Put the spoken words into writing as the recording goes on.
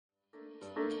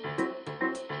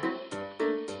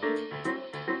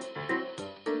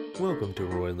Welcome to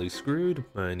Royally Screwed.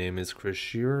 My name is Chris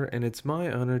Shearer, and it's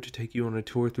my honor to take you on a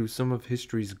tour through some of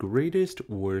history's greatest,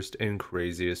 worst, and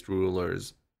craziest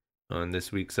rulers. On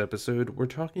this week's episode, we're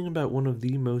talking about one of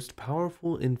the most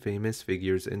powerful and famous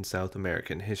figures in South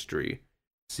American history,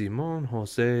 Simón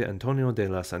José Antonio de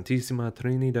la Santísima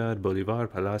Trinidad Bolivar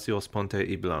Palacios Ponte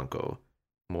y Blanco,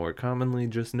 more commonly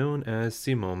just known as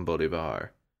Simón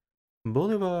Bolivar.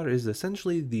 Bolivar is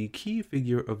essentially the key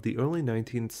figure of the early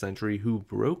 19th century who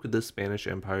broke the Spanish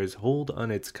Empire's hold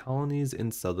on its colonies in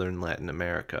southern Latin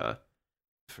America.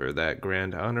 For that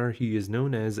grand honor, he is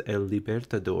known as El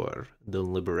Libertador, the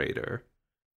Liberator.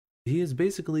 He is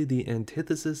basically the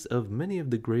antithesis of many of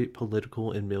the great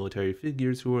political and military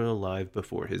figures who were alive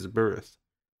before his birth.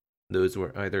 Those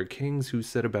were either kings who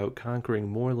set about conquering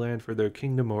more land for their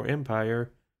kingdom or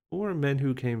empire, or men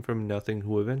who came from nothing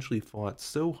who eventually fought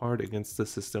so hard against the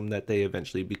system that they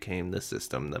eventually became the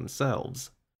system themselves.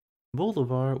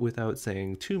 Bolivar, without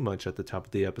saying too much at the top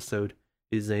of the episode,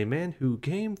 is a man who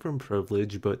came from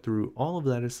privilege but threw all of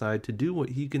that aside to do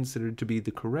what he considered to be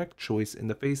the correct choice in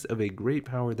the face of a great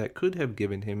power that could have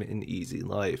given him an easy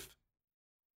life.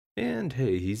 And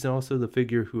hey, he's also the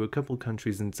figure who a couple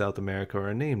countries in South America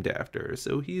are named after,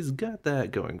 so he's got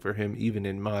that going for him even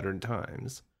in modern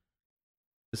times.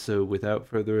 So without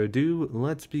further ado,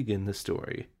 let's begin the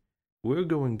story. We're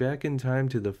going back in time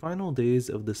to the final days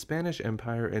of the Spanish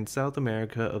Empire in South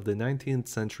America of the 19th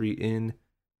century in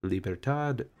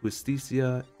Libertad,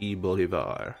 Justicia y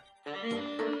Bolivar.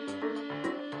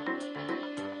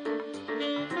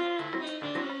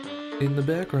 In the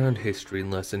background history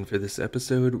lesson for this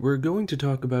episode, we're going to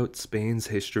talk about Spain's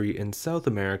history in South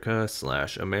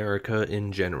America/America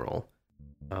in general.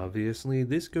 Obviously,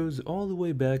 this goes all the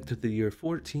way back to the year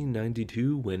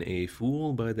 1492 when a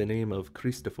fool by the name of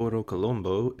Cristoforo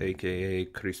Colombo, aka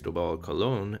Cristobal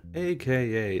Colon,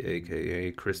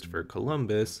 aka Christopher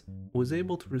Columbus, was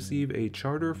able to receive a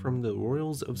charter from the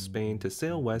royals of Spain to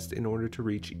sail west in order to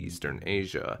reach Eastern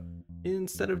Asia,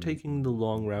 instead of taking the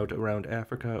long route around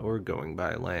Africa or going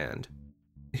by land.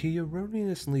 He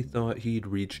erroneously thought he'd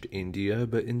reached India,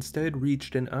 but instead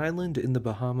reached an island in the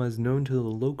Bahamas known to the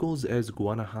locals as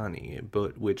Guanahani,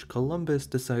 but which Columbus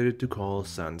decided to call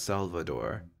San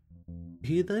Salvador.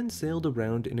 He then sailed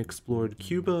around and explored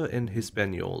Cuba and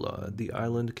Hispaniola, the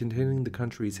island containing the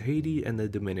countries Haiti and the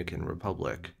Dominican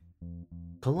Republic.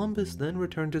 Columbus then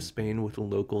returned to Spain with the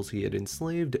locals he had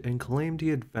enslaved and claimed he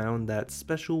had found that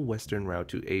special western route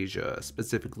to Asia,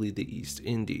 specifically the East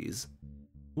Indies,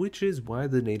 which is why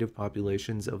the native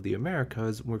populations of the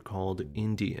Americas were called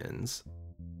Indians.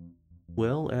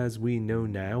 Well, as we know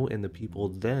now and the people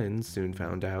then soon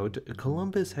found out,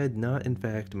 Columbus had not in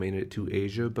fact made it to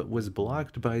Asia but was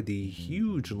blocked by the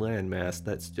huge landmass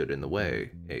that stood in the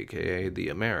way, aka the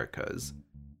Americas.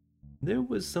 There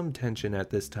was some tension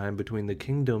at this time between the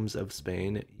kingdoms of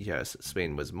Spain, yes,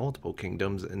 Spain was multiple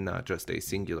kingdoms and not just a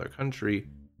singular country,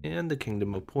 and the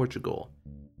Kingdom of Portugal,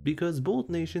 because both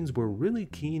nations were really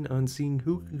keen on seeing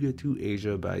who could get to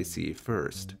Asia by sea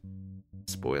first.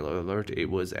 Spoiler alert,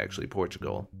 it was actually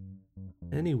Portugal.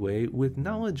 Anyway, with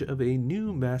knowledge of a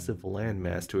new massive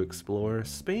landmass to explore,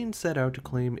 Spain set out to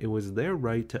claim it was their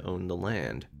right to own the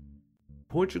land.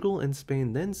 Portugal and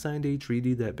Spain then signed a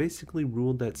treaty that basically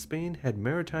ruled that Spain had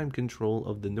maritime control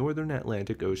of the northern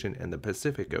Atlantic Ocean and the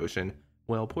Pacific Ocean,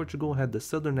 while Portugal had the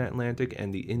southern Atlantic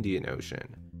and the Indian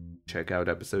Ocean. Check out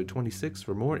episode 26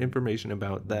 for more information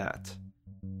about that.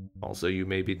 Also, you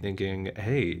may be thinking,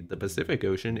 hey, the Pacific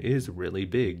Ocean is really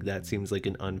big, that seems like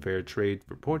an unfair trade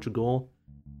for Portugal.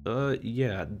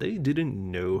 Yeah, they didn't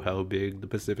know how big the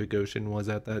Pacific Ocean was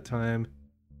at that time.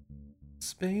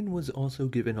 Spain was also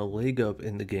given a leg up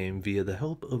in the game via the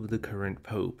help of the current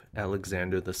Pope,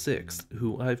 Alexander VI,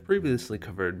 who I've previously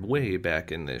covered way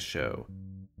back in this show.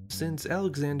 Since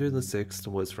Alexander VI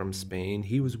was from Spain,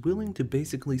 he was willing to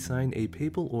basically sign a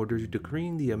papal order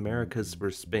decreeing the Americas for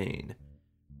Spain,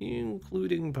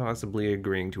 including possibly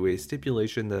agreeing to a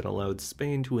stipulation that allowed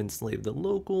Spain to enslave the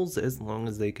locals as long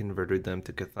as they converted them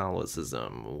to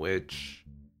Catholicism, which...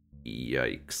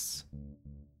 yikes.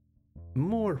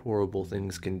 More horrible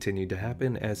things continued to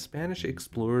happen as Spanish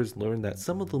explorers learned that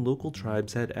some of the local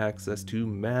tribes had access to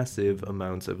massive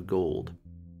amounts of gold.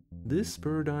 This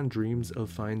spurred on dreams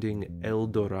of finding El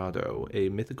Dorado, a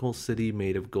mythical city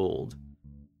made of gold.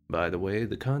 By the way,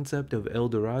 the concept of El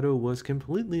Dorado was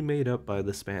completely made up by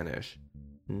the Spanish.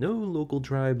 No local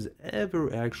tribes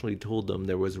ever actually told them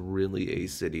there was really a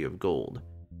city of gold.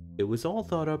 It was all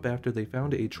thought up after they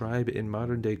found a tribe in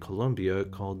modern-day Colombia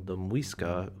called the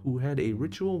Muisca who had a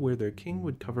ritual where their king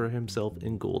would cover himself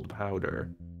in gold powder.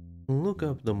 Look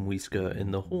up the Muisca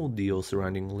and the whole deal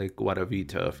surrounding Lake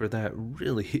Guatavita for that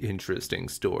really interesting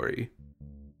story.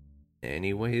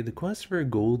 Anyway, the quest for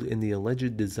gold and the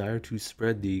alleged desire to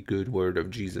spread the good word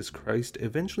of Jesus Christ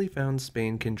eventually found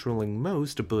Spain controlling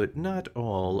most, but not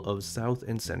all, of South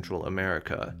and Central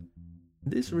America.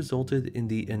 This resulted in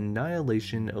the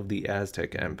annihilation of the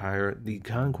Aztec Empire, the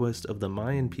conquest of the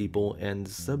Mayan people, and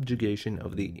subjugation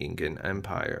of the Incan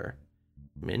Empire.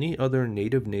 Many other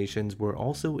native nations were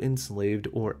also enslaved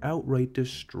or outright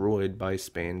destroyed by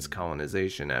Spain's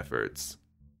colonization efforts.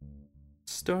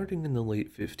 Starting in the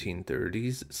late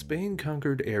 1530s, Spain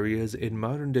conquered areas in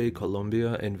modern-day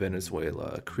Colombia and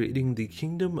Venezuela, creating the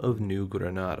Kingdom of New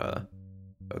Granada.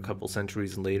 A couple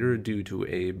centuries later, due to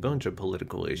a bunch of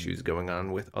political issues going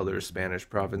on with other Spanish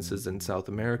provinces in South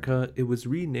America, it was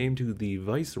renamed to the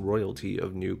Viceroyalty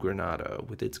of New Granada,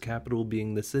 with its capital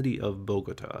being the city of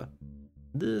Bogota.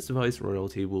 This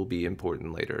Viceroyalty will be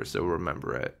important later, so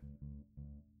remember it.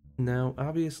 Now,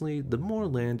 obviously, the more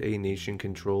land a nation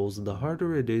controls, the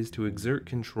harder it is to exert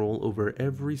control over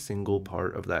every single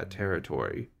part of that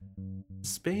territory.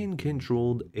 Spain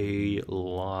controlled a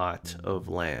lot of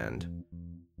land.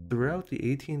 Throughout the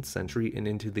 18th century and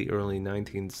into the early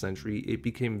 19th century, it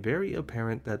became very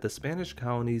apparent that the Spanish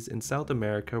colonies in South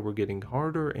America were getting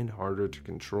harder and harder to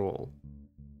control.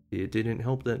 It didn't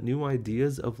help that new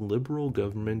ideas of liberal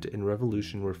government and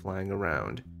revolution were flying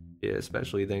around,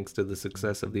 especially thanks to the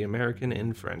success of the American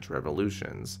and French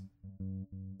revolutions.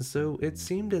 So it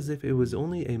seemed as if it was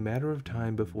only a matter of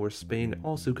time before Spain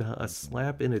also got a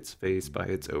slap in its face by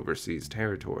its overseas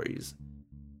territories.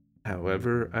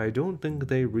 However, I don't think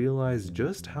they realized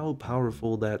just how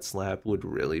powerful that slap would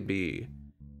really be,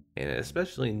 and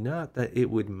especially not that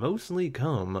it would mostly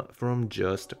come from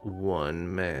just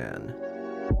one man.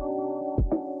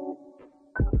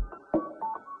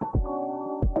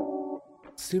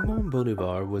 Simón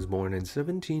Bolívar was born in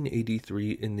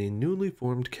 1783 in the newly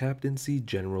formed Captaincy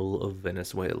General of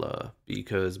Venezuela,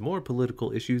 because more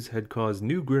political issues had caused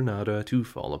New Granada to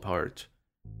fall apart.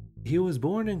 He was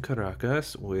born in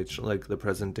Caracas, which, like the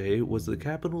present day, was the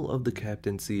capital of the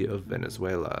Captaincy of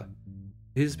Venezuela.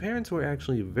 His parents were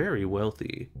actually very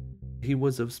wealthy. He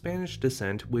was of Spanish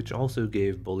descent, which also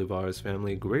gave Bolivar's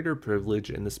family greater privilege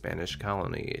in the Spanish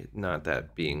colony, not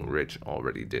that being rich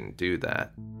already didn't do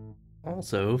that.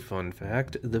 Also, fun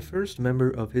fact, the first member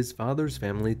of his father's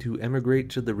family to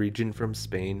emigrate to the region from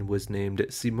Spain was named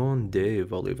Simón de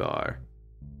Bolivar.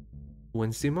 When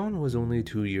Simón was only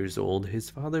 2 years old, his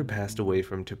father passed away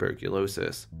from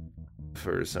tuberculosis.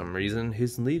 For some reason,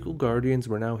 his legal guardians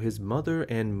were now his mother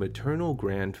and maternal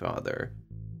grandfather.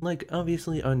 Like,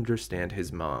 obviously understand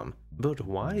his mom, but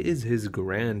why is his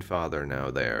grandfather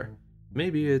now there?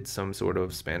 Maybe it's some sort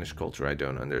of Spanish culture I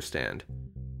don't understand.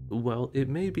 Well, it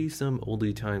may be some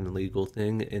oldie-time legal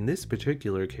thing. In this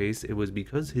particular case, it was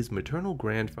because his maternal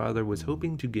grandfather was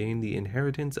hoping to gain the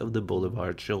inheritance of the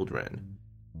Bolivar children.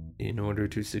 In order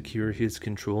to secure his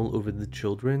control over the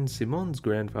children, Simon's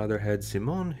grandfather had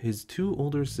Simon, his 2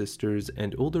 older sisters,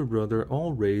 and older brother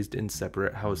all raised in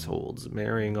separate households,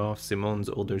 marrying off Simon's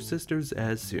older sisters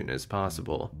as soon as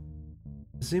possible.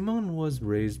 Simon was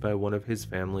raised by one of his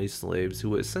family's slaves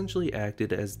who essentially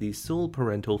acted as the sole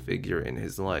parental figure in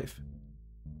his life.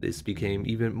 This became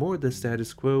even more the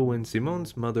status quo when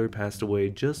Simon's mother passed away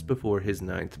just before his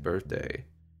 9th birthday.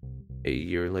 A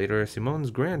year later, Simon's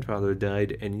grandfather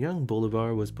died and young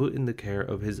Bolivar was put in the care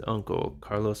of his uncle,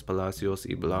 Carlos Palacios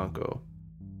y Blanco.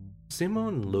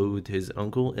 Simon loathed his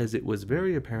uncle as it was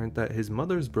very apparent that his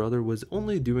mother's brother was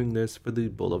only doing this for the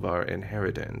Bolivar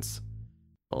inheritance.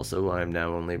 Also, I'm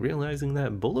now only realizing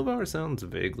that Bolivar sounds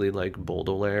vaguely like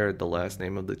Baudelaire, the last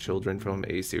name of the children from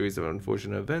a series of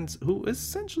unfortunate events who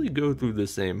essentially go through the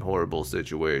same horrible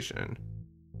situation.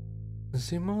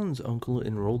 Simon's uncle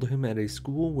enrolled him at a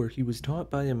school where he was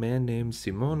taught by a man named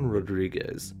Simon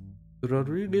Rodriguez.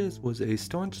 Rodriguez was a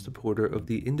staunch supporter of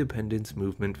the independence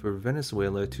movement for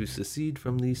Venezuela to secede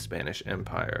from the Spanish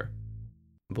Empire.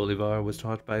 Bolivar was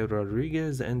taught by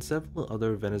Rodriguez and several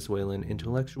other Venezuelan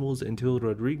intellectuals until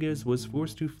Rodriguez was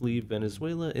forced to flee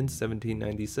Venezuela in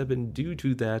 1797 due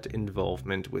to that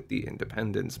involvement with the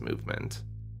independence movement.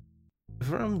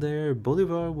 From there,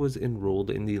 Bolivar was enrolled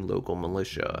in the local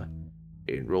militia.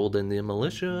 Enrolled in the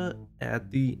militia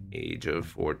at the age of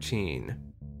 14.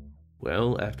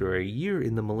 Well, after a year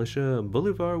in the militia,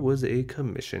 Bolivar was a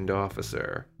commissioned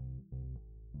officer.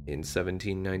 In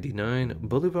 1799,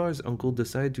 Bolivar's uncle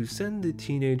decided to send the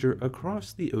teenager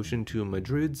across the ocean to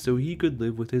Madrid so he could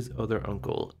live with his other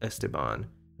uncle, Esteban,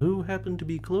 who happened to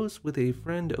be close with a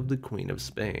friend of the Queen of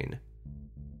Spain.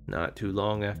 Not too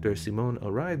long after Simon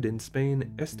arrived in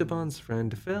Spain, Esteban's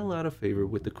friend fell out of favor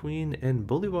with the queen, and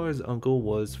Bolivar's uncle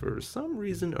was for some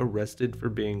reason arrested for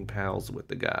being pals with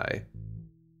the guy.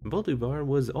 Bolivar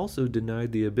was also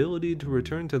denied the ability to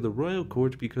return to the royal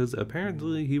court because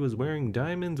apparently he was wearing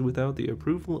diamonds without the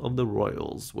approval of the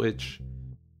royals, which,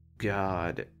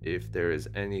 God, if there is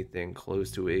anything close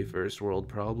to a first world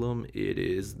problem, it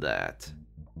is that.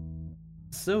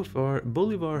 So far,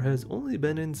 Bolivar has only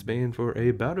been in Spain for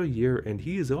about a year, and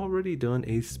he has already done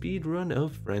a speed run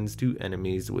of friends to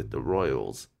enemies with the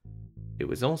royals. It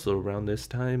was also around this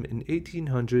time in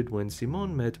 1800 when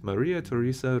Simon met Maria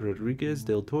Teresa Rodriguez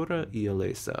del Torre y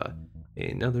Alesa,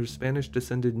 another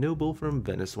Spanish-descended noble from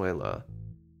Venezuela.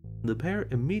 The pair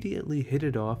immediately hit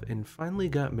it off and finally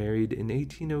got married in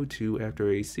 1802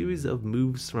 after a series of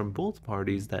moves from both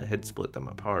parties that had split them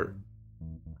apart.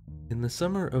 In the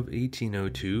summer of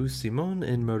 1802, Simon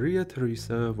and Maria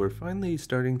Teresa were finally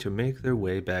starting to make their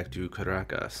way back to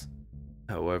Caracas.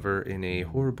 However, in a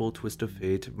horrible twist of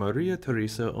fate, Maria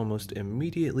Teresa almost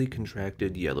immediately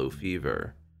contracted yellow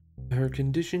fever. Her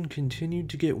condition continued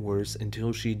to get worse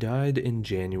until she died in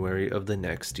January of the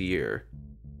next year.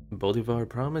 Bolivar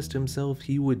promised himself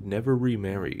he would never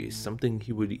remarry, something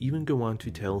he would even go on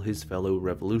to tell his fellow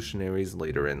revolutionaries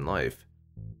later in life.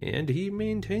 And he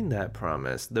maintained that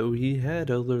promise, though he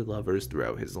had other lovers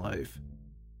throughout his life.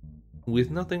 With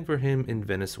nothing for him in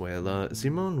Venezuela,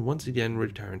 Simon once again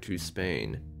returned to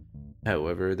Spain.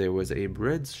 However, there was a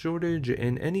bread shortage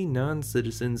and any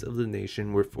non-citizens of the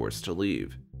nation were forced to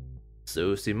leave.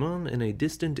 So Simon and a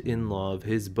distant in-law of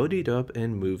his buddied up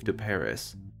and moved to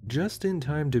Paris, just in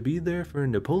time to be there for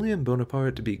Napoleon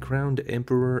Bonaparte to be crowned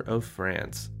Emperor of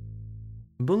France.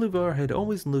 Bolivar had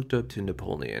always looked up to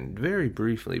Napoleon, very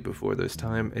briefly before this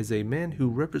time, as a man who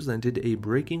represented a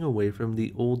breaking away from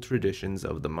the old traditions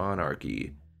of the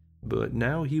monarchy. But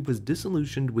now he was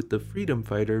disillusioned with the freedom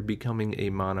fighter becoming a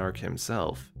monarch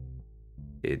himself.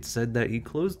 It's said that he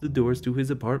closed the doors to his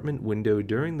apartment window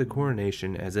during the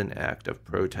coronation as an act of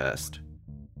protest.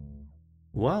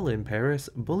 While in Paris,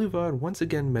 Bolivar once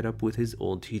again met up with his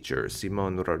old teacher,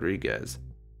 Simon Rodriguez.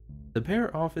 The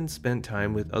pair often spent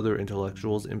time with other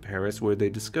intellectuals in Paris where they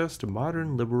discussed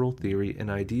modern liberal theory and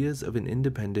ideas of an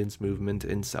independence movement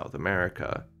in South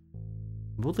America.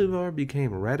 Bolivar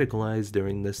became radicalized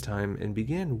during this time and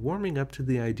began warming up to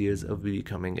the ideas of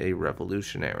becoming a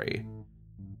revolutionary.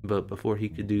 But before he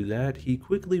could do that, he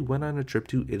quickly went on a trip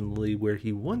to Italy where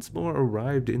he once more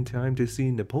arrived in time to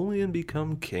see Napoleon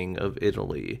become King of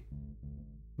Italy.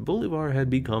 Bolivar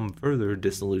had become further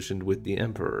disillusioned with the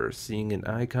emperor, seeing an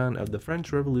icon of the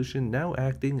French Revolution now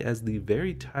acting as the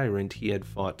very tyrant he had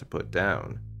fought to put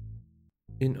down.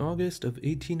 In August of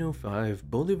 1805,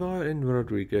 Bolivar and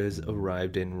Rodriguez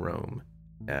arrived in Rome.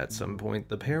 At some point,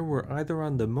 the pair were either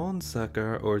on the Mont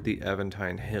Sacar or the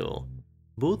Aventine Hill.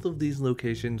 Both of these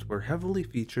locations were heavily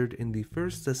featured in the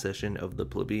First Secession of the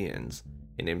Plebeians,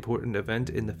 an important event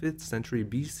in the 5th century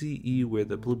BCE where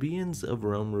the plebeians of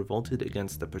Rome revolted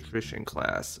against the patrician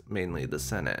class, mainly the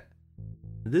Senate.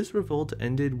 This revolt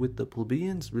ended with the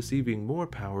plebeians receiving more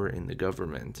power in the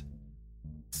government.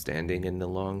 Standing in the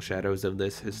long shadows of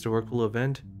this historical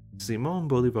event, Simón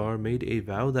Bolívar made a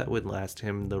vow that would last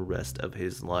him the rest of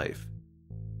his life.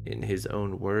 In his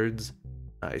own words,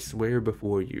 "I swear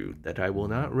before you that I will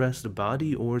not rest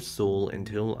body or soul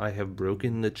until I have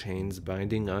broken the chains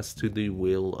binding us to the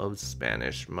will of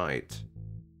Spanish might."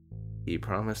 He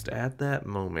promised at that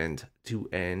moment to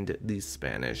end the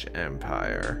Spanish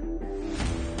Empire.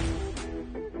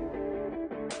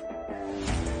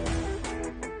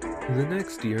 The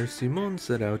next year, Simón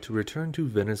set out to return to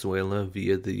Venezuela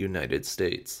via the United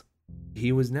States.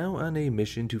 He was now on a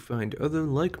mission to find other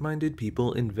like-minded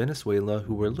people in Venezuela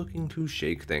who were looking to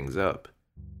shake things up.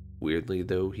 Weirdly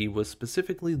though, he was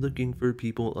specifically looking for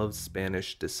people of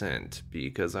Spanish descent,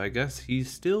 because I guess he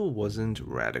still wasn't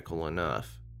radical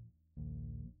enough.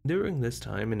 During this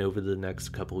time and over the next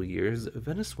couple years,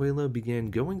 Venezuela began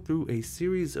going through a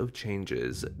series of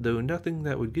changes, though nothing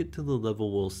that would get to the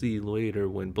level we'll see later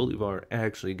when Bolivar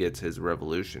actually gets his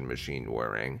revolution machine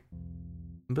whirring.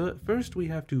 But first we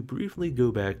have to briefly go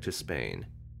back to Spain.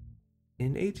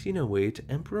 In 1808,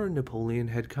 Emperor Napoleon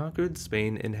had conquered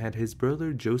Spain and had his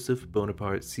brother Joseph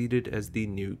Bonaparte seated as the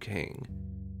new king.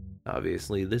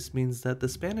 Obviously, this means that the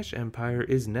Spanish Empire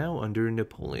is now under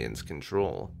Napoleon's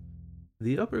control.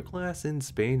 The upper class in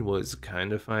Spain was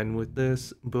kinda fine with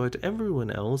this, but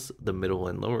everyone else, the middle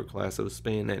and lower class of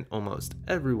Spain and almost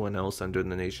everyone else under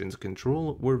the nation's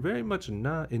control, were very much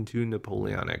not into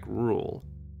Napoleonic rule.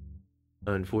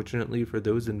 Unfortunately for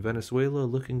those in Venezuela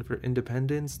looking for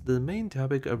independence, the main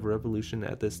topic of revolution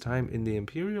at this time in the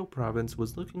imperial province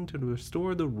was looking to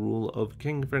restore the rule of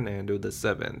King Fernando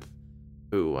VII,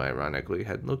 who ironically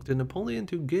had looked to Napoleon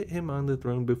to get him on the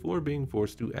throne before being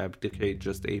forced to abdicate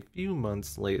just a few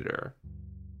months later.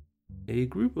 A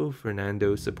group of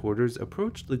Fernando supporters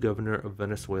approached the governor of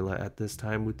Venezuela at this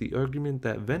time with the argument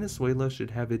that Venezuela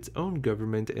should have its own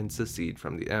government and secede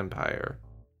from the empire.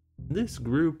 This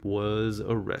group was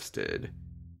arrested.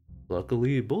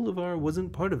 Luckily, Bolivar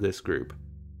wasn't part of this group.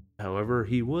 However,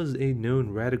 he was a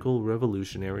known radical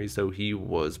revolutionary, so he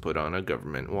was put on a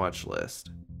government watch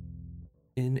list.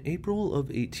 In April of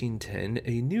 1810,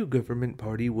 a new government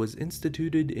party was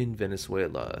instituted in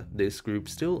Venezuela, this group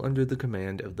still under the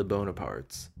command of the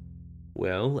Bonapartes.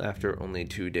 Well, after only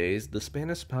 2 days, the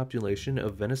Spanish population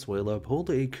of Venezuela pulled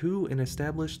a coup and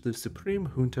established the Supreme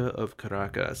Junta of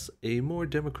Caracas, a more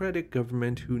democratic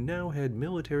government who now had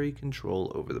military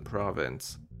control over the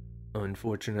province.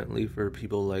 Unfortunately for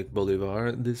people like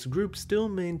Bolivar, this group still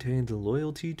maintained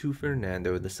loyalty to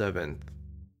Fernando VII.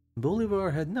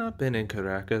 Bolivar had not been in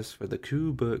Caracas for the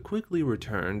coup but quickly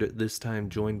returned, this time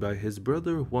joined by his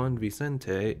brother Juan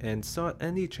Vicente, and sought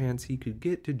any chance he could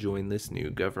get to join this new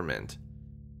government.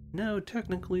 Now,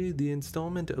 technically, the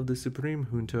installment of the Supreme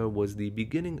Junta was the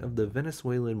beginning of the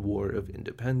Venezuelan War of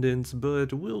Independence,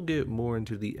 but we'll get more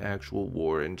into the actual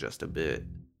war in just a bit.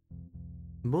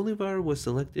 Bolivar was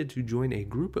selected to join a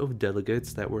group of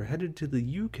delegates that were headed to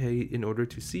the UK in order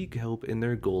to seek help in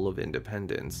their goal of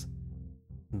independence.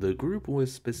 The group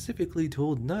was specifically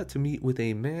told not to meet with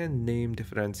a man named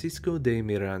Francisco de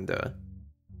Miranda.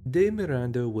 De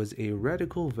Miranda was a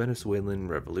radical Venezuelan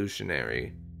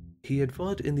revolutionary. He had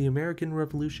fought in the American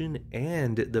Revolution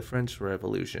and the French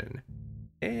Revolution,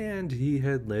 and he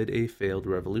had led a failed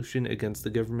revolution against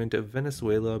the government of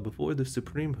Venezuela before the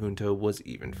Supreme Junta was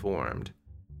even formed.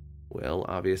 Well,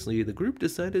 obviously, the group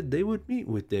decided they would meet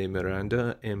with De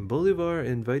Miranda, and Bolivar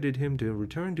invited him to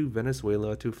return to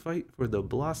Venezuela to fight for the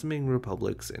blossoming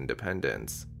republic's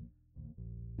independence.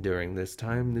 During this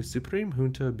time, the Supreme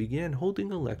Junta began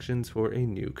holding elections for a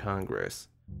new Congress.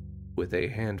 With a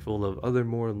handful of other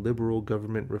more liberal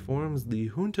government reforms, the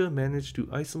junta managed to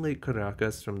isolate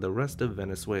Caracas from the rest of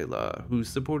Venezuela, who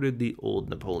supported the old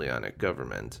Napoleonic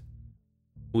government.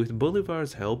 With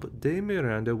Bolivar's help, De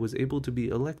Miranda was able to be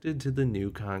elected to the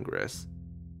new Congress.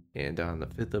 And on the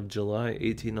 5th of July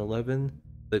 1811,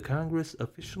 the Congress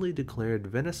officially declared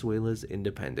Venezuela's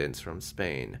independence from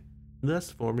Spain, thus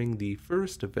forming the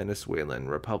first Venezuelan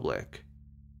republic.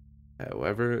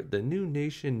 However, the new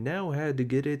nation now had to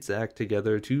get its act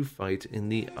together to fight in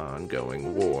the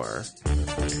ongoing war.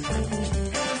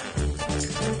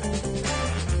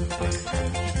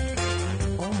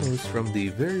 Almost from the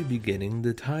very beginning,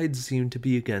 the tides seemed to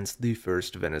be against the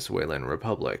First Venezuelan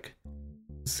Republic.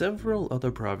 Several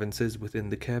other provinces within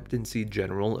the Captaincy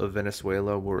General of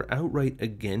Venezuela were outright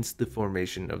against the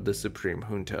formation of the Supreme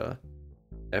Junta.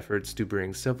 Efforts to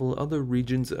bring several other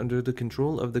regions under the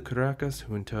control of the Caracas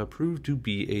junta proved to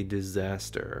be a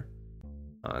disaster.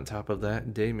 On top of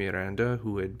that, De Miranda,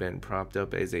 who had been propped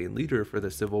up as a leader for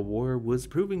the Civil War, was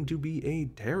proving to be a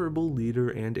terrible leader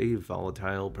and a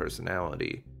volatile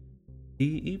personality.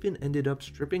 He even ended up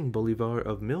stripping Bolivar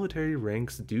of military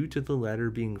ranks due to the latter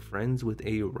being friends with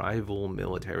a rival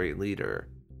military leader.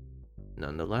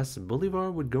 Nonetheless,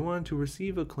 Bolivar would go on to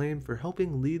receive acclaim for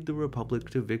helping lead the Republic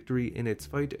to victory in its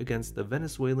fight against the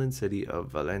Venezuelan city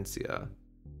of Valencia.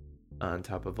 On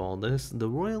top of all this, the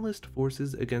Royalist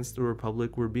forces against the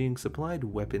Republic were being supplied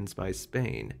weapons by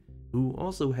Spain, who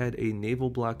also had a naval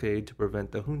blockade to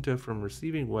prevent the junta from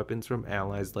receiving weapons from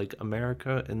allies like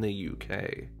America and the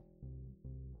UK.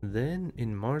 Then,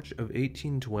 in March of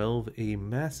 1812, a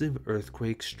massive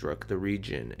earthquake struck the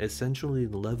region, essentially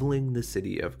leveling the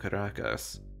city of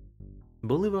Caracas.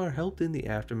 Bolivar helped in the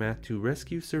aftermath to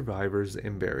rescue survivors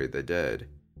and bury the dead.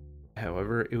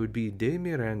 However, it would be De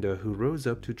Miranda who rose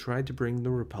up to try to bring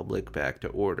the Republic back to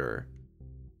order.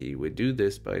 He would do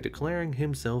this by declaring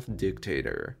himself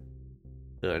dictator.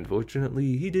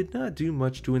 Unfortunately, he did not do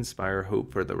much to inspire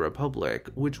hope for the Republic,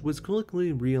 which was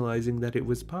quickly realizing that it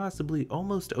was possibly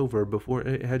almost over before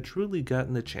it had truly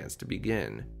gotten the chance to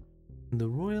begin. The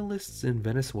Royalists in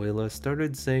Venezuela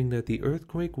started saying that the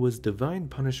earthquake was divine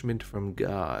punishment from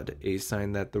God, a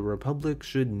sign that the Republic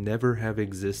should never have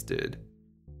existed.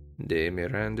 De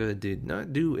Miranda did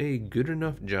not do a good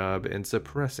enough job in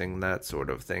suppressing that sort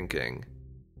of thinking.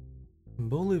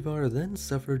 Bolivar then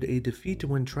suffered a defeat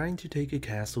when trying to take a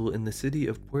castle in the city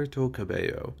of Puerto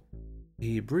Cabello.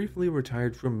 He briefly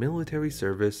retired from military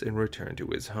service and returned to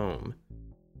his home.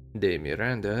 De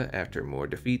Miranda, after more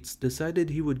defeats, decided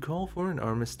he would call for an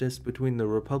armistice between the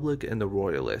Republic and the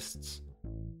Royalists.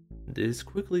 This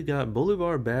quickly got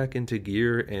Bolivar back into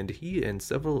gear, and he and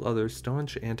several other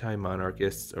staunch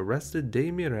anti-monarchists arrested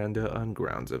De Miranda on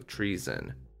grounds of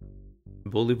treason.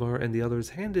 Bolivar and the others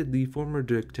handed the former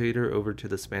dictator over to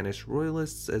the Spanish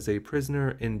Royalists as a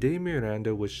prisoner, and De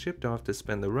Miranda was shipped off to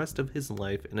spend the rest of his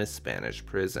life in a Spanish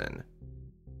prison.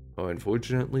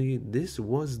 Unfortunately, this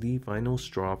was the final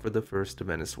straw for the First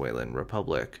Venezuelan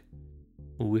Republic.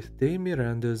 With De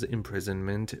Miranda's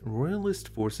imprisonment, Royalist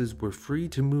forces were free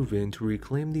to move in to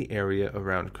reclaim the area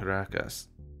around Caracas.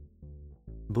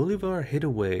 Bolivar hid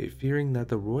away, fearing that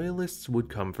the Royalists would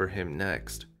come for him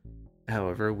next.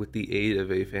 However, with the aid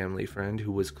of a family friend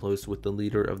who was close with the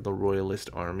leader of the Royalist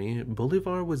army,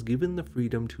 Bolivar was given the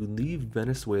freedom to leave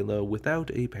Venezuela without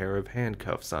a pair of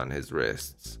handcuffs on his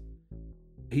wrists.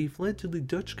 He fled to the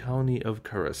Dutch colony of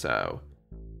Curaçao.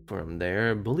 From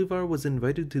there, Bolivar was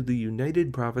invited to the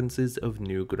United Provinces of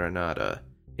New Granada,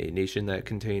 a nation that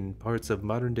contained parts of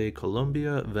modern-day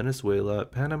Colombia, Venezuela,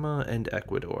 Panama, and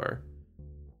Ecuador.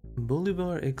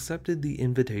 Bolivar accepted the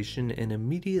invitation and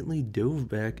immediately dove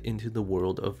back into the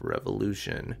world of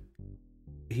revolution.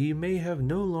 He may have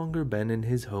no longer been in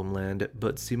his homeland,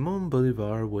 but Simón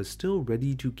Bolivar was still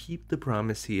ready to keep the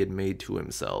promise he had made to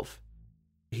himself.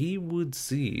 He would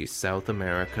see South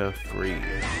America free.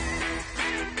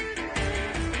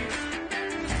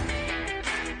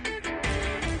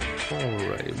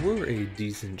 Alright, we're a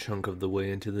decent chunk of the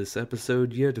way into this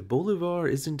episode, yet Bolivar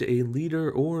isn't a leader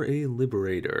or a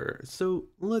liberator, so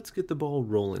let's get the ball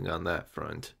rolling on that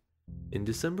front. In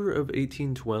December of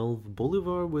 1812,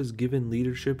 Bolivar was given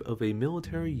leadership of a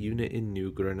military unit in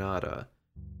New Granada.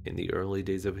 In the early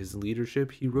days of his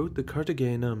leadership, he wrote the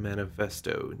Cartagena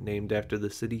Manifesto, named after the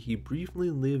city he briefly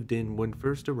lived in when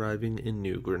first arriving in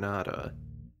New Granada.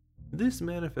 This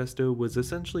manifesto was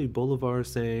essentially Bolivar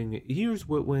saying, here's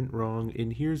what went wrong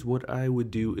and here's what I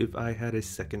would do if I had a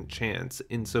second chance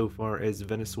insofar as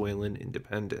Venezuelan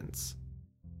independence.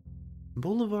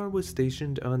 Bolivar was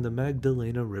stationed on the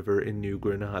Magdalena River in New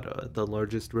Granada, the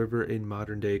largest river in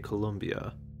modern-day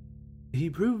Colombia. He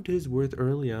proved his worth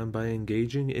early on by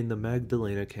engaging in the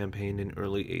Magdalena campaign in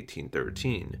early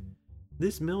 1813.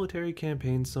 This military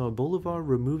campaign saw Bolivar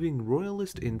removing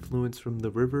royalist influence from the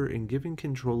river and giving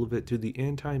control of it to the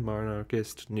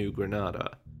anti-monarchist New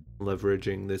Granada.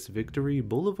 Leveraging this victory,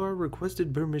 Bolivar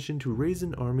requested permission to raise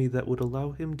an army that would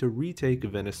allow him to retake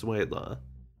Venezuela.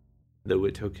 Though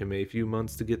it took him a few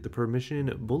months to get the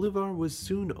permission, Bolivar was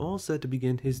soon all set to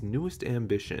begin his newest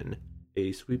ambition,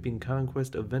 a sweeping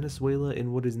conquest of Venezuela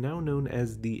in what is now known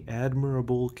as the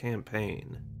Admirable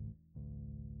Campaign.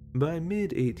 By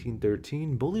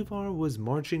mid-1813, Bolivar was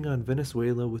marching on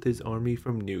Venezuela with his army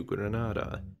from New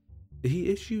Granada. He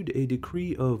issued a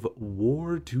decree of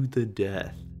war to the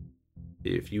death.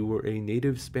 If you were a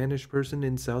native Spanish person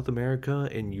in South America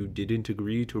and you didn't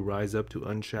agree to rise up to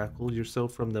unshackle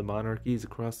yourself from the monarchies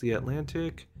across the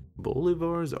Atlantic,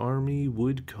 Bolivar's army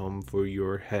would come for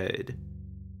your head.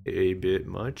 A bit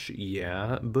much,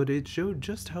 yeah, but it showed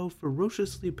just how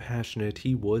ferociously passionate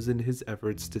he was in his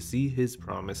efforts to see his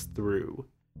promise through.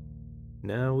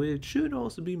 Now, it should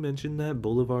also be mentioned that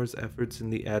Bolivar's efforts in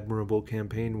the Admirable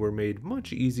Campaign were made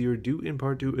much easier due in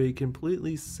part to a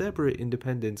completely separate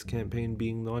independence campaign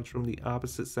being launched from the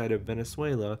opposite side of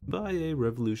Venezuela by a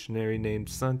revolutionary named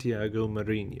Santiago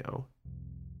Mariño.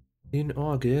 In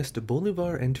August,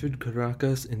 Bolivar entered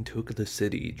Caracas and took the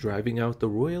city, driving out the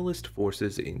royalist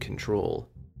forces in control.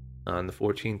 On the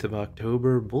 14th of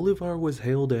October, Bolivar was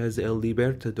hailed as El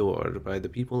Libertador by the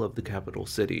people of the capital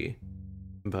city.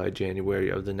 By January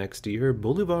of the next year,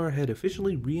 Bolivar had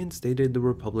officially reinstated the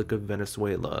Republic of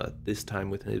Venezuela, this time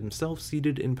with himself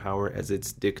seated in power as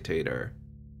its dictator.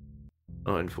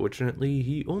 Unfortunately,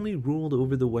 he only ruled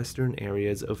over the western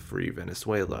areas of free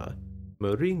Venezuela.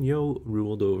 Mariño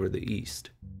ruled over the east.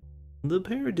 The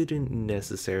pair didn't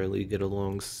necessarily get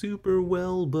along super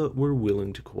well, but were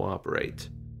willing to cooperate.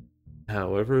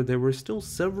 However, there were still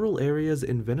several areas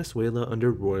in Venezuela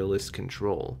under royalist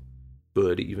control.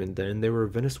 But even then, there were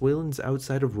Venezuelans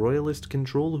outside of royalist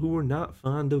control who were not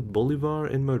fond of Bolivar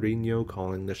and Mariño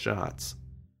calling the shots.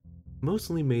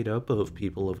 Mostly made up of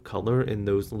people of color and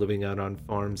those living out on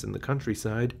farms in the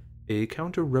countryside, a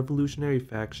counter-revolutionary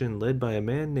faction led by a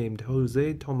man named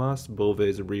José Tomás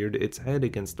Boves reared its head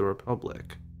against the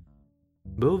Republic.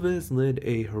 Boves led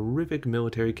a horrific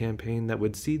military campaign that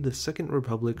would see the Second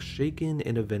Republic shaken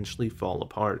and eventually fall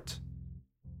apart.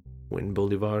 When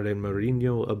Bolivar and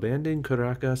Mariño abandoned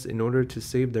Caracas in order to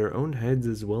save their own heads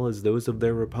as well as those of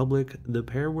their republic, the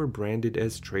pair were branded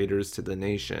as traitors to the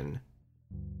nation.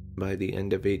 By the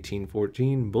end of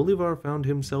 1814, Bolivar found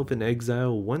himself in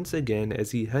exile once again as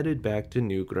he headed back to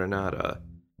New Granada.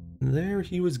 There,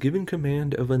 he was given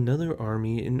command of another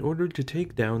army in order to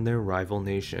take down their rival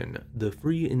nation, the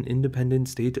free and independent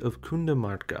state of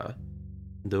Cundimarca.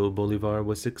 Though Bolivar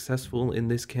was successful in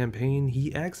this campaign,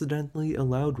 he accidentally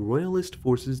allowed royalist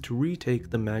forces to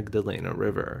retake the Magdalena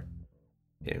River.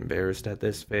 Embarrassed at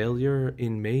this failure,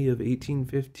 in May of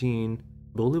 1815,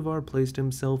 Bolivar placed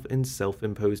himself in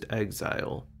self-imposed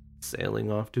exile,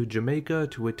 sailing off to Jamaica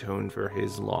to atone for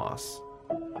his loss.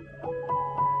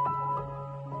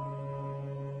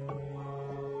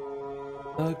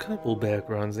 A couple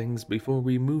background things before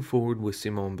we move forward with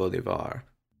Simón Bolívar.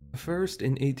 First,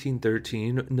 in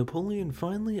 1813, Napoleon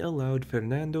finally allowed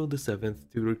Fernando VII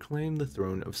to reclaim the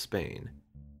throne of Spain.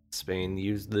 Spain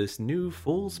used this new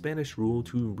full Spanish rule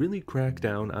to really crack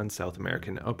down on South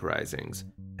American uprisings,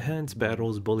 hence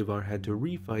battles Bolivar had to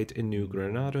refight in New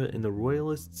Granada in the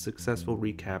Royalists' successful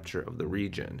recapture of the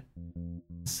region.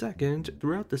 Second,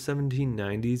 throughout the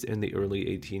 1790s and the early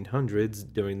 1800s,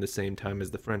 during the same time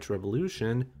as the French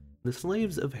Revolution, the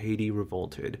slaves of Haiti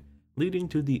revolted, leading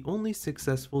to the only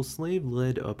successful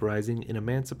slave-led uprising in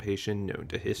emancipation known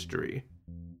to history.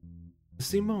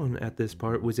 Simón at this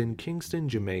part was in Kingston,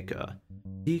 Jamaica.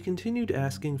 He continued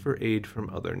asking for aid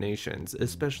from other nations,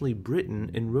 especially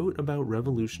Britain, and wrote about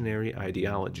revolutionary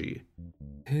ideology.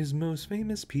 His most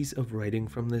famous piece of writing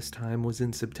from this time was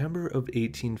in September of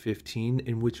 1815,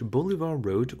 in which Bolivar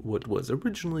wrote what was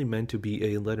originally meant to be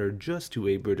a letter just to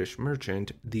a British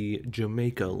merchant, the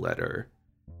Jamaica Letter.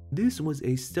 This was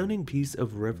a stunning piece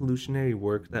of revolutionary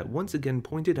work that once again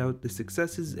pointed out the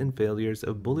successes and failures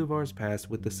of Bolivar's past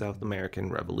with the South American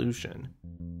Revolution.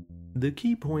 The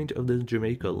key point of the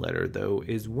Jamaica Letter, though,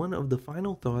 is one of the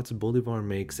final thoughts Bolivar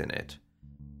makes in it.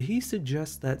 He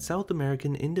suggests that South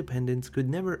American independence could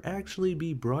never actually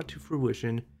be brought to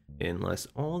fruition unless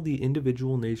all the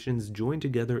individual nations join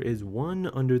together as one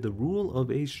under the rule of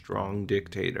a strong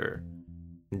dictator.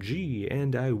 Gee,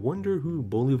 and I wonder who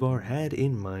Bolivar had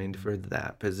in mind for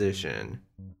that position.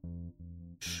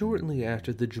 Shortly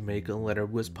after the Jamaica Letter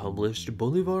was published,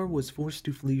 Bolivar was forced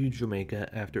to flee Jamaica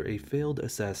after a failed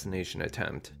assassination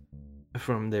attempt.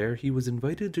 From there, he was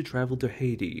invited to travel to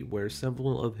Haiti, where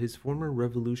several of his former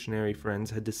revolutionary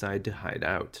friends had decided to hide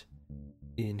out.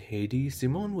 In Haiti,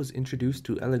 Simón was introduced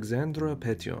to Alexandre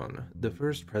Pétion, the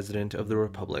first president of the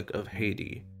Republic of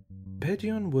Haiti.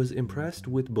 Pétion was impressed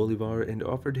with Bolivar and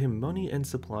offered him money and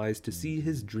supplies to see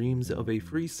his dreams of a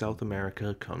free South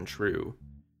America come true.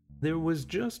 There was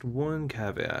just one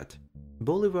caveat.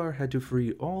 Bolivar had to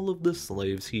free all of the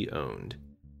slaves he owned.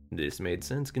 This made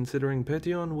sense considering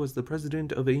Pétion was the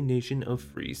president of a nation of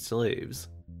free slaves.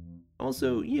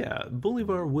 Also, yeah,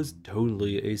 Bolivar was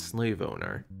totally a slave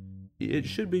owner. It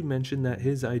should be mentioned that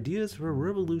his ideas for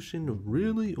revolution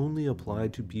really only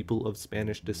applied to people of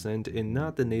Spanish descent and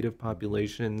not the native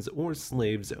populations or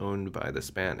slaves owned by the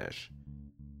Spanish.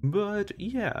 But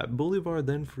yeah, Bolivar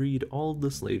then freed all of the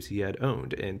slaves he had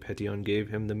owned, and Pétion gave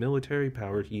him the military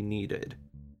power he needed.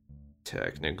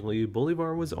 Technically,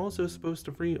 Bolivar was also supposed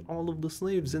to free all of the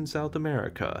slaves in South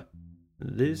America.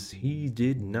 This he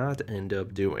did not end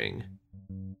up doing.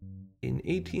 In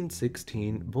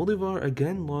 1816, Bolivar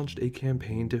again launched a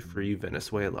campaign to free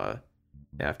Venezuela.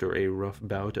 After a rough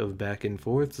bout of back and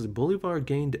forths, Bolivar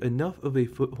gained enough of a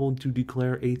foothold to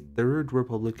declare a third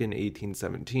republic in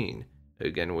 1817,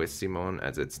 again with Simón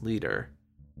as its leader.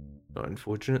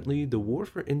 Unfortunately, the war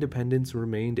for independence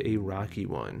remained a rocky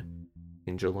one.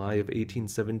 In July of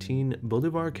 1817,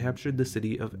 Bolivar captured the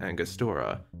city of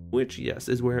Angostura, which, yes,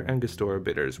 is where Angostura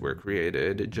bitters were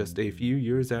created, just a few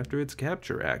years after its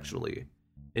capture, actually.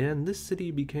 And this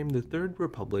city became the Third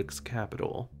Republic's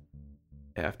capital.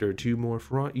 After 2 more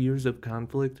fraught years of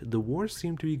conflict, the war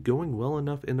seemed to be going well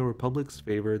enough in the Republic's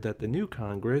favor that the new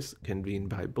Congress, convened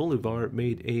by Bolivar,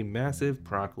 made a massive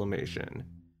proclamation.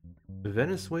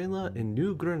 Venezuela and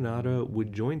New Granada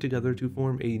would join together to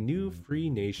form a new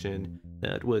free nation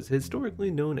that was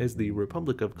historically known as the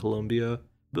Republic of Colombia,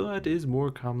 but is more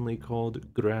commonly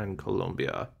called Gran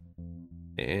Colombia.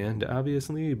 And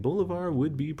obviously, Bolivar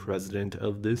would be president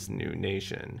of this new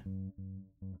nation.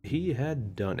 He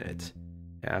had done it.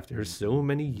 After so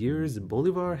many years,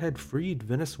 Bolivar had freed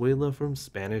Venezuela from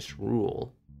Spanish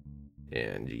rule.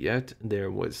 And yet,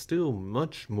 there was still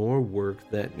much more work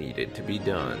that needed to be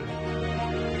done.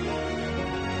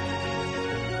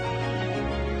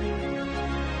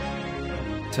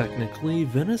 Technically,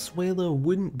 Venezuela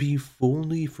wouldn't be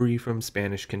fully free from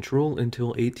Spanish control until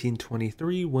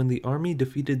 1823 when the army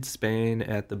defeated Spain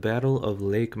at the Battle of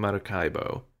Lake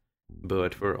Maracaibo.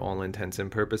 But for all intents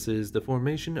and purposes, the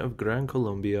formation of Gran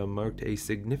Colombia marked a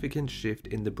significant shift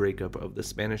in the breakup of the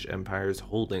Spanish Empire's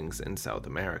holdings in South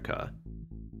America.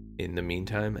 In the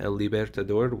meantime, El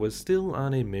Libertador was still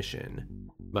on a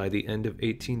mission. By the end of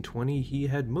 1820, he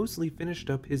had mostly finished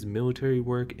up his military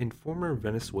work in former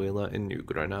Venezuela and New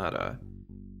Granada.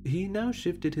 He now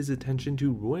shifted his attention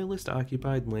to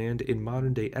royalist-occupied land in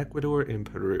modern-day Ecuador and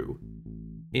Peru.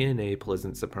 In a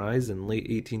pleasant surprise, in late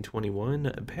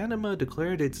 1821, Panama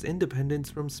declared its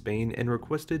independence from Spain and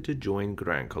requested to join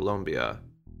Gran Colombia.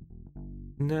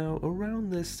 Now, around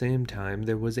this same time,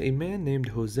 there was a man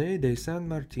named José de San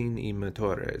Martín y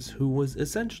Torres, who was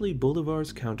essentially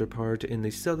Bolivar's counterpart in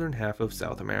the southern half of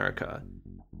South America.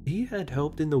 He had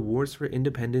helped in the wars for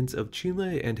independence of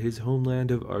Chile and his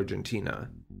homeland of Argentina.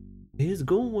 His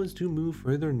goal was to move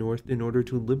further north in order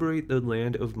to liberate the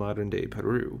land of modern-day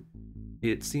Peru.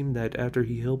 It seemed that after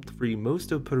he helped free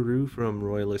most of Peru from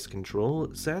royalist control,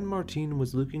 San Martín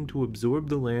was looking to absorb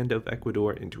the land of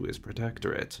Ecuador into his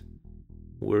protectorate.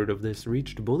 Word of this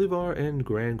reached Bolivar and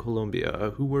Gran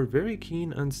Colombia, who were very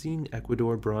keen on seeing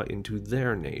Ecuador brought into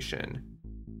their nation.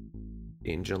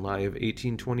 In July of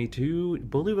 1822,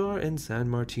 Bolivar and San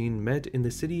Martín met in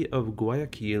the city of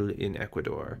Guayaquil in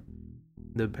Ecuador.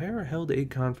 The pair held a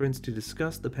conference to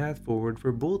discuss the path forward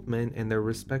for both men and their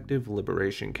respective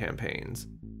liberation campaigns.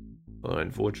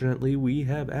 Unfortunately, we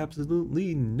have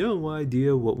absolutely no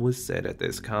idea what was said at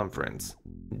this conference.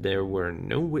 There were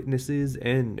no witnesses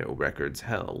and no records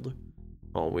held.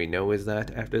 All we know is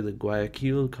that after the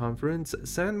Guayaquil conference,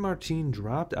 San Martín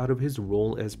dropped out of his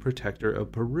role as protector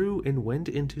of Peru and went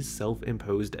into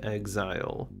self-imposed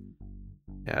exile.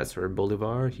 As for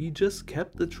Bolivar, he just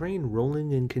kept the train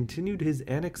rolling and continued his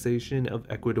annexation of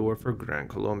Ecuador for Gran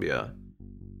Colombia.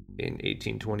 In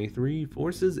 1823,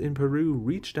 forces in Peru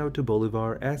reached out to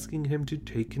Bolivar asking him to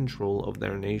take control of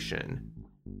their nation.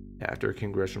 After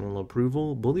congressional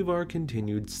approval, Bolivar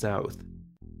continued south.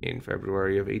 In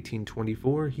February of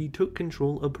 1824, he took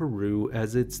control of Peru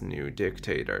as its new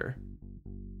dictator.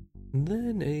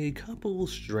 Then a couple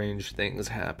strange things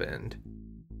happened.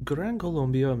 Gran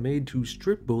Colombia made to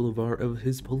strip Bolivar of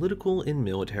his political and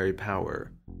military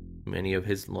power. Many of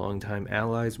his longtime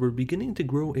allies were beginning to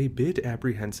grow a bit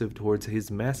apprehensive towards his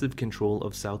massive control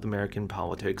of South American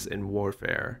politics and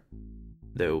warfare.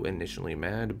 Though initially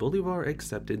mad, Bolivar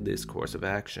accepted this course of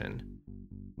action.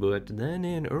 But then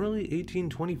in early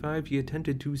 1825 he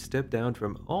attempted to step down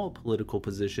from all political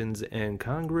positions and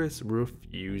Congress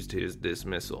refused his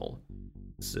dismissal.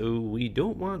 So we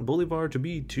don't want Bolivar to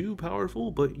be too powerful,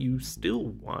 but you still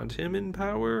want him in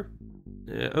power?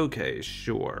 Okay,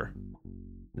 sure.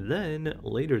 Then,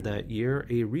 later that year,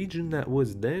 a region that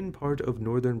was then part of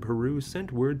northern Peru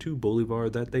sent word to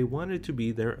Bolivar that they wanted to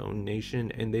be their own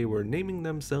nation and they were naming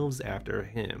themselves after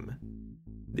him.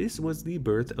 This was the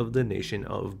birth of the nation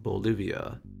of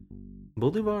Bolivia.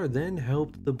 Bolivar then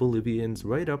helped the Bolivians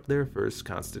write up their first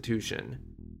constitution.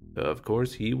 Of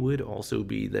course, he would also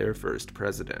be their first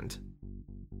president.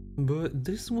 But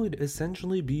this would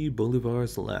essentially be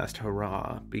Bolivar's last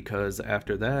hurrah, because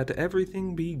after that,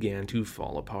 everything began to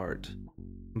fall apart.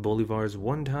 Bolivar's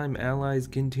one-time allies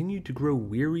continued to grow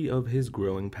weary of his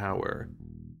growing power.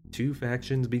 Two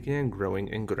factions began growing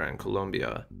in Gran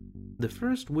Colombia. The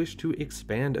first wished to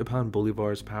expand upon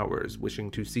Bolivar's powers,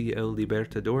 wishing to see El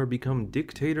Libertador become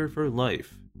dictator for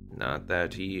life, not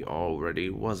that he already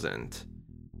wasn't.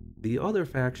 The other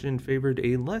faction favored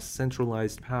a less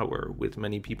centralized power, with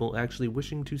many people actually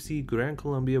wishing to see Gran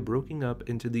Colombia broken up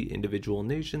into the individual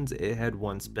nations it had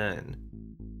once been.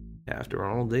 After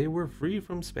all, they were free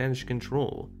from Spanish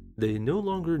control. They no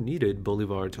longer needed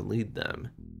Bolivar to lead them.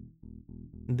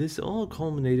 This all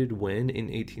culminated when, in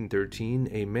 1813,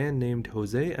 a man named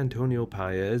José Antonio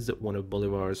Páez, one of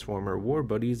Bolivar's former war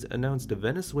buddies, announced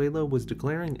Venezuela was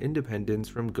declaring independence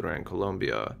from Gran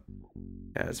Colombia.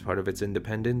 As part of its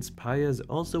independence, Páez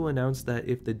also announced that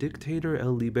if the dictator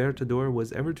El Libertador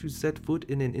was ever to set foot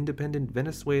in an independent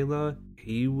Venezuela,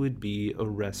 he would be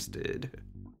arrested.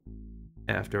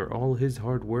 After all his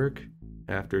hard work,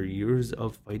 after years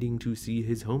of fighting to see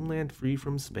his homeland free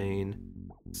from Spain,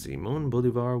 Simón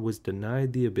Bolívar was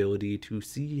denied the ability to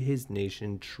see his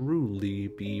nation truly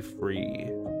be free.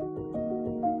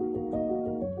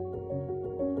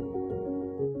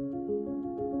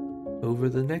 Over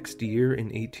the next year in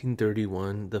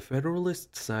 1831, the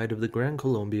Federalist side of the Gran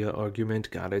Colombia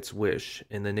argument got its wish,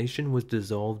 and the nation was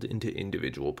dissolved into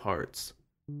individual parts.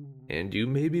 And you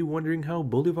may be wondering how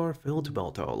Bolivar felt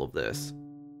about all of this.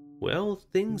 Well,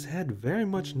 things had very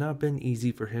much not been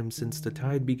easy for him since the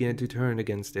tide began to turn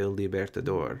against El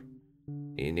Libertador.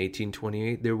 In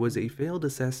 1828, there was a failed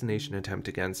assassination attempt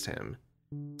against him.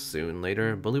 Soon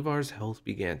later, Bolivar's health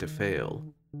began to fail.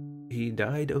 He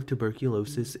died of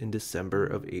tuberculosis in December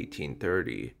of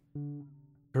 1830.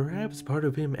 Perhaps part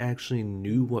of him actually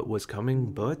knew what was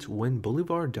coming, but when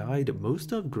Bolivar died,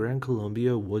 most of Gran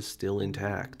Colombia was still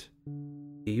intact.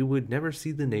 He would never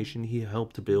see the nation he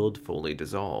helped build fully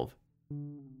dissolve.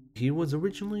 He was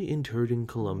originally interred in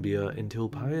Colombia until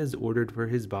Páez ordered for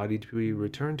his body to be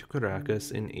returned to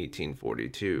Caracas in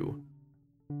 1842.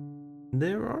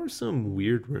 There are some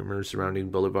weird rumors surrounding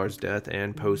Bolivar's death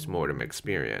and post-mortem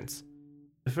experience.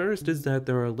 First is that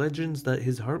there are legends that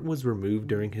his heart was removed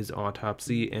during his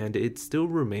autopsy and it still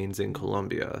remains in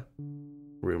Colombia.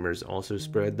 Rumors also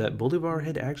spread that Bolivar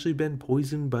had actually been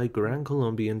poisoned by Gran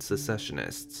Colombian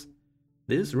secessionists.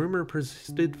 This rumor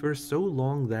persisted for so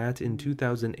long that in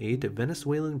 2008,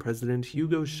 Venezuelan President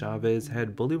Hugo Chavez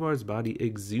had Bolivar's body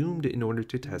exhumed in order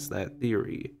to test that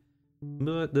theory,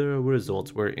 but the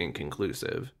results were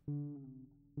inconclusive.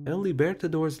 El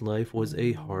Libertador's life was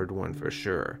a hard one for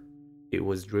sure. It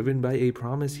was driven by a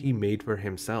promise he made for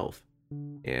himself,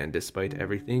 and despite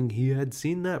everything, he had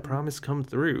seen that promise come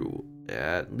through,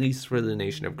 at least for the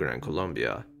nation of Gran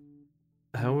Colombia.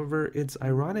 However, it's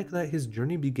ironic that his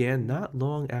journey began not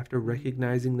long after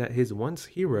recognizing that his once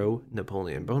hero,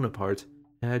 Napoleon Bonaparte,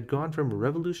 had gone from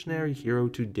revolutionary hero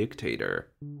to dictator,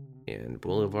 and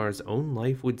Bolivar's own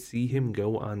life would see him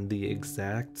go on the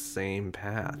exact same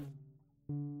path.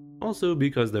 Also,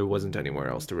 because there wasn't anywhere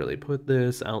else to really put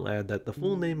this, I'll add that the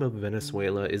full name of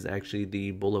Venezuela is actually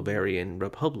the Bolivarian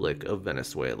Republic of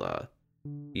Venezuela.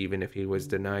 Even if he was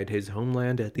denied his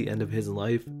homeland at the end of his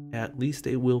life, at least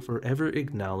it will forever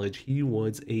acknowledge he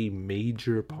was a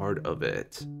major part of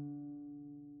it.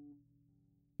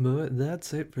 But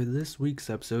that's it for this week's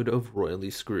episode of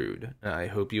Royally Screwed. I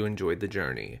hope you enjoyed the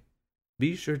journey.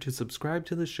 Be sure to subscribe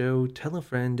to the show, tell a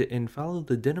friend, and follow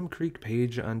the Denim Creek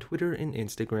page on Twitter and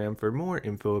Instagram for more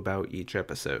info about each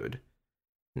episode.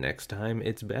 Next time,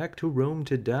 it's back to Rome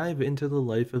to dive into the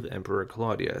life of Emperor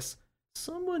Claudius,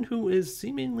 someone who is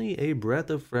seemingly a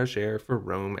breath of fresh air for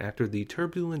Rome after the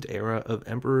turbulent era of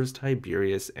Emperors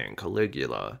Tiberius and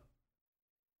Caligula.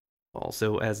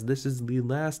 Also, as this is the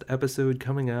last episode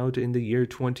coming out in the year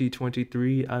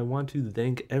 2023, I want to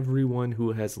thank everyone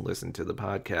who has listened to the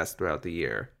podcast throughout the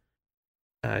year.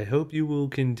 I hope you will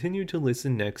continue to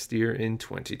listen next year in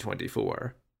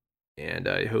 2024. And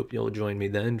I hope you'll join me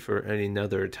then for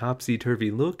another topsy-turvy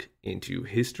look into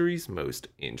history's most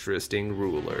interesting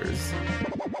rulers.